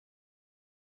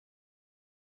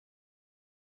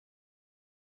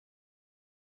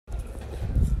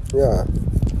Yeah,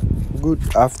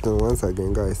 good afternoon once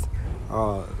again, guys.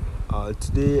 Uh,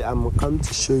 Today I'm come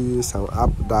to show you some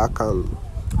app that can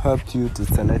help you to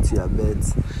select your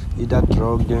bets, either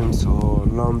draw games or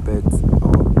long bets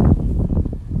or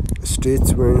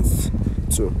straight wins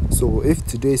too. So if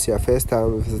today is your first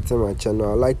time visiting my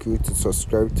channel, I'd like you to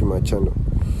subscribe to my channel.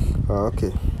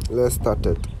 Okay, let's start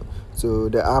it. So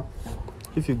the app,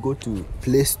 if you go to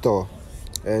Play Store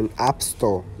and App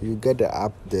Store, you get the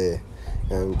app there.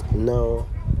 And now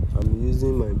I'm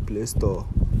using my Play Store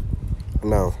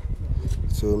now.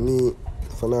 So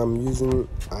for now I'm using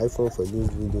iPhone for this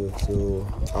video, so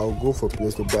I'll go for Play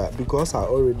Store. But because I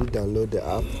already download the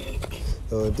app,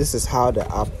 this is how the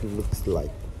app looks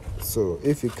like. So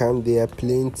if you can, there are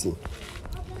plenty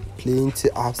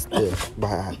apps there,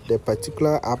 but the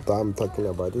particular app that I'm talking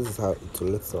about, this is how it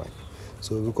looks like.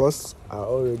 So because I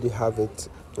already have it,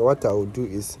 what I will do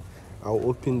is I'll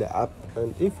open the app,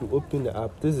 and if you open the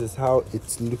app, this is how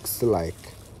it looks like.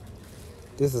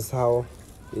 This is how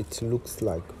it looks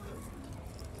like.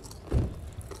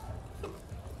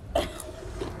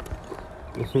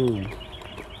 This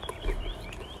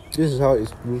is how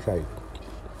it looks like.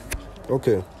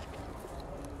 Okay,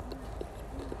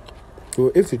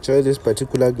 so if you try this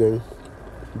particular game,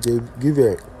 they give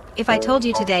you If I told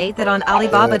you today that on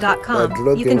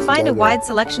Alibaba.com, you can find a wide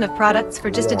selection of products for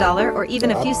just $1 or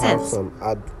even a few cents. Some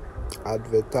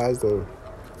advertising.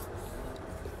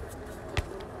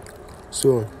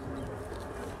 So,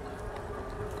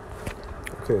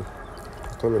 okay,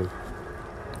 coming.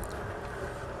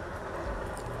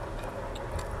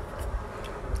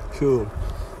 So,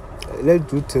 let's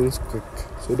do things quick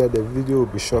so that the video will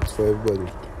be short for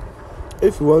everybody.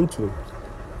 If you want to,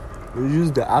 you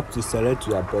use the app to select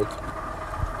your bet.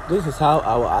 This is how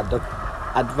I will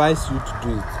advise you to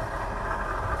do it.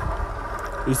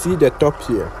 You see the top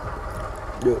here.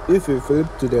 If you flip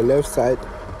to the left side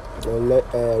and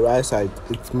right side,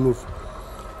 it moves.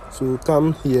 So you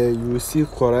come here, you will see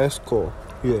correct score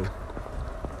here.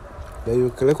 Then you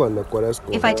click on the correct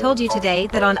score. If I told you today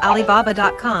that on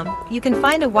Alibaba.com, you can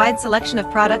find a wide selection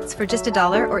of products for just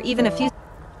 $1 or even a few.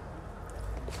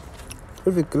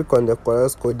 If you click on the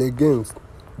correct score, the games,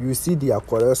 you see their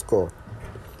correct score.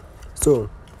 So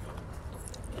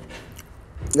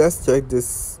let's check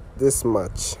this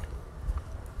match.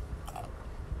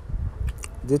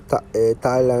 The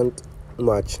Thailand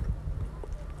match.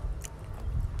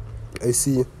 I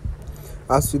see,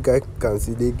 as you guys can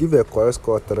see, they give a correct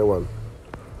score 3-1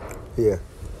 here.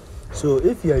 So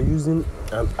if you are using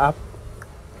an app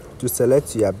to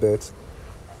select your bet,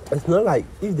 it's not like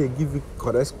if they give you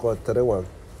correct score 3-1,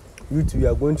 you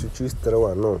are going to choose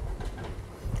 3-1. No,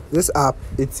 this app,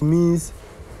 it means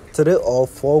 3 or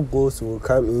 4 goals will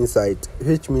come inside,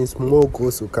 which means more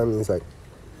goals will come inside.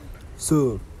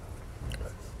 So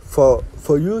for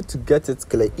you to get it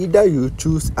clear, either you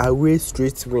choose away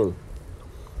straight win,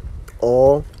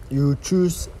 or you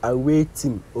choose away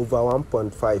team over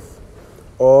 1.5,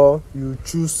 or you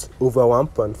choose over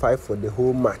 1.5 for the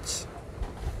whole match.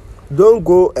 Don't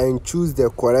go and choose the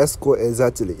correct score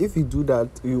exactly. If you do that,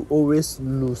 you always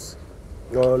lose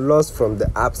or lost from the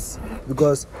apps,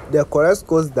 because the correct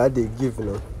scores that they give,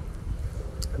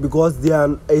 because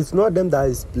it's not them that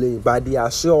is playing, but they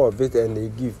are sure of it and they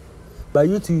give. But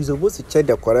you're supposed to check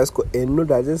the correct score and know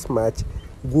that this match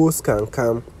goals can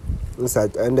come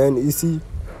inside. And then you see,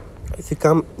 if you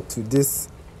come to this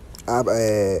app,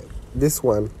 this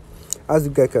one, as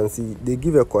you guys can see, they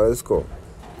give a correct score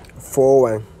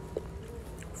 4-1.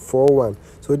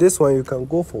 So this one you can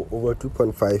go for over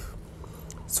 2.5.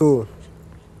 So,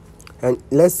 and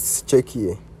let's check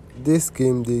here. This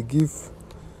game, they give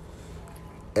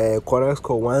a correct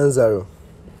score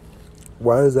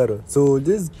 1-0. So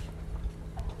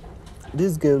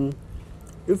this game,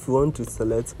 if you want to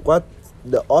select what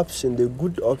the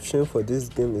good option for this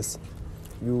game is,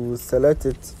 you select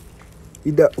it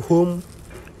either home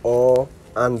or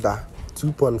under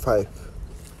 2.5.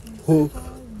 Home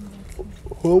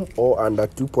or under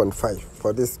 2.5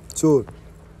 for this. So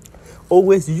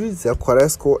always use the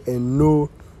correct score and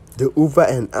know the over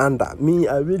and under.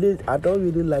 I don't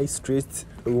really like straight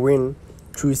win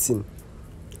choosing.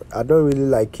 I don't really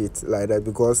like it like that,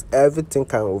 because everything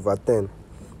can overturn.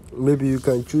 Maybe you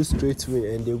can choose straight win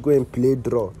and they go and play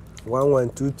draw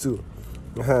 1-1,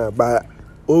 2-2. But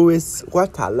always,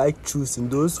 what I like choosing,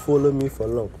 those follow me for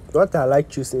long, what I like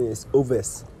choosing is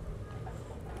overs.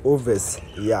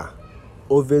 Yeah,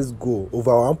 overs go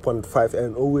over 1.5,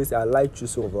 and always I like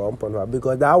choosing over 1.5,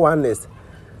 because that one is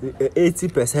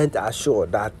 80%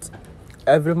 assured that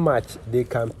every match they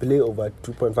can play over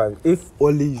 2.5 if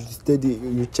only you study,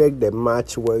 you check the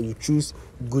match where you choose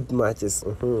good matches.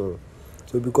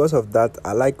 So because of that,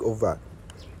 I like over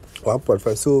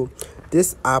 1.5. So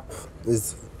this app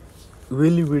is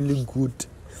really good,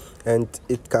 and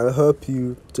it can help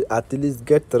you to at least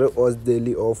get 3 odds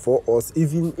daily or 4 odds.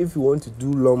 Even if you want to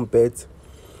do long bet,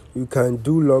 you can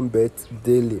do long bet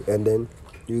daily, and then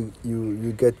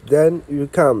you get, then you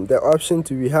come the option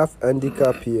to, we have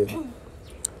handicap here.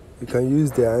 You can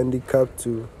use the handicap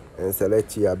too and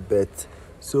select your bet.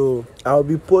 So I'll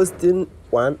be posting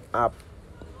one app.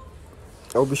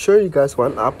 I'll be showing you guys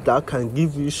one app that can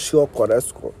give you sure correct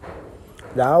score.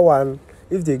 That one,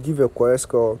 if they give a correct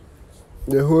score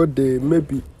the whole day,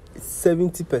 maybe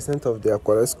 70% of their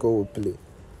correct score will play.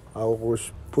 I will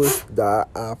post that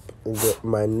app in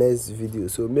my next video.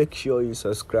 So make sure you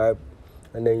subscribe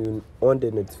and then you on the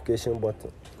notification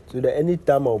button, so that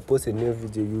anytime I'll post a new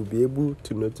video, you'll be able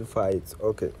to notify it.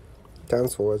 Okay,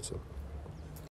 thanks for watching.